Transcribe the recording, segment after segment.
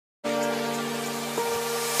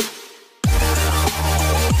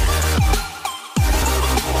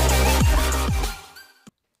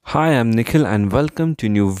Hi, I'm Nikhil and welcome to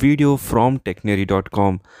new video from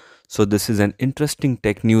Technary.com. So this is an interesting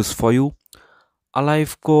tech news for you.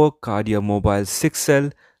 AliveCor KardiaMobile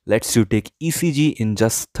 6L lets you take ECG in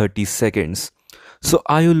just 30 seconds. So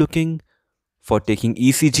are you looking for taking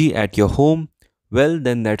ECG at your home? Well,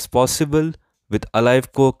 then that's possible with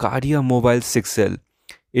AliveCor KardiaMobile 6L.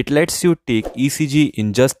 It lets you take ECG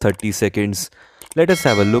in just 30 seconds. Let us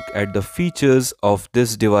have a look at the features of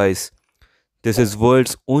this device. This is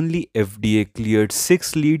world's only FDA cleared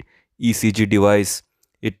 6-lead ECG device.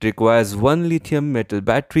 It requires 1 lithium metal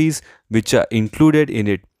batteries which are included in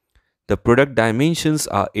it. The product dimensions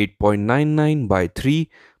are 8.99 by 3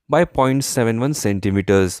 by 0.71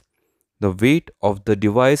 centimeters. The weight of the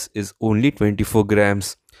device is only 24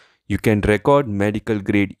 grams. You can record medical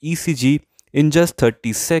grade ECG in just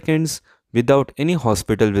 30 seconds without any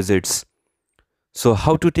hospital visits. So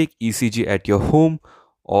how to take ECG at your home,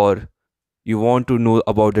 or you want to know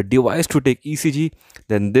about the device to take ECG,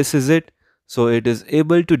 then this is it. So it is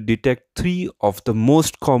able to detect three of the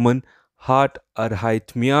most common heart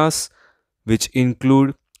arrhythmias, which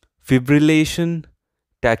include fibrillation,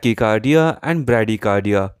 tachycardia, and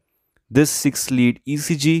bradycardia. This 6-lead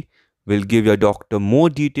ECG will give your doctor more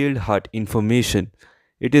detailed heart information.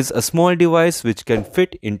 It is a small device which can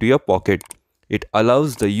fit into your pocket. It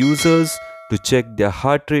allows the users to check their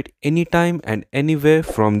heart rate anytime and anywhere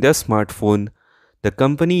from their smartphone. The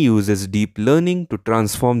company uses deep learning to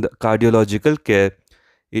transform the cardiological care.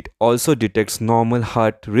 It also detects normal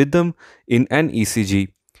heart rhythm in an ECG.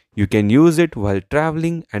 You can use it while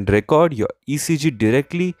traveling and record your ECG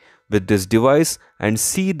directly with this device and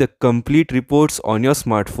see the complete reports on your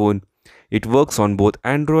smartphone. It works on both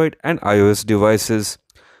Android and iOS devices.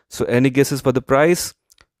 So any guesses for the price?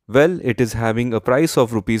 Well, it is having a price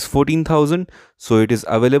of rupees 14,000, so it is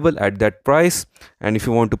available at that price. And if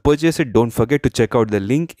you want to purchase it, don't forget to check out the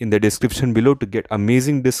link in the description below to get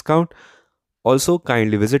amazing discount. Also,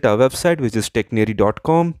 kindly visit our website, which is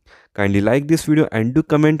technary.com. Kindly like this video and do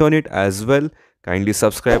comment on it as well. Kindly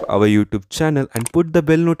subscribe our YouTube channel and put the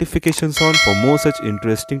bell notifications on for more such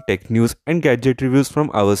interesting tech news and gadget reviews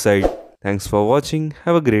from our side. Thanks for watching.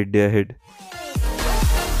 Have a great day ahead.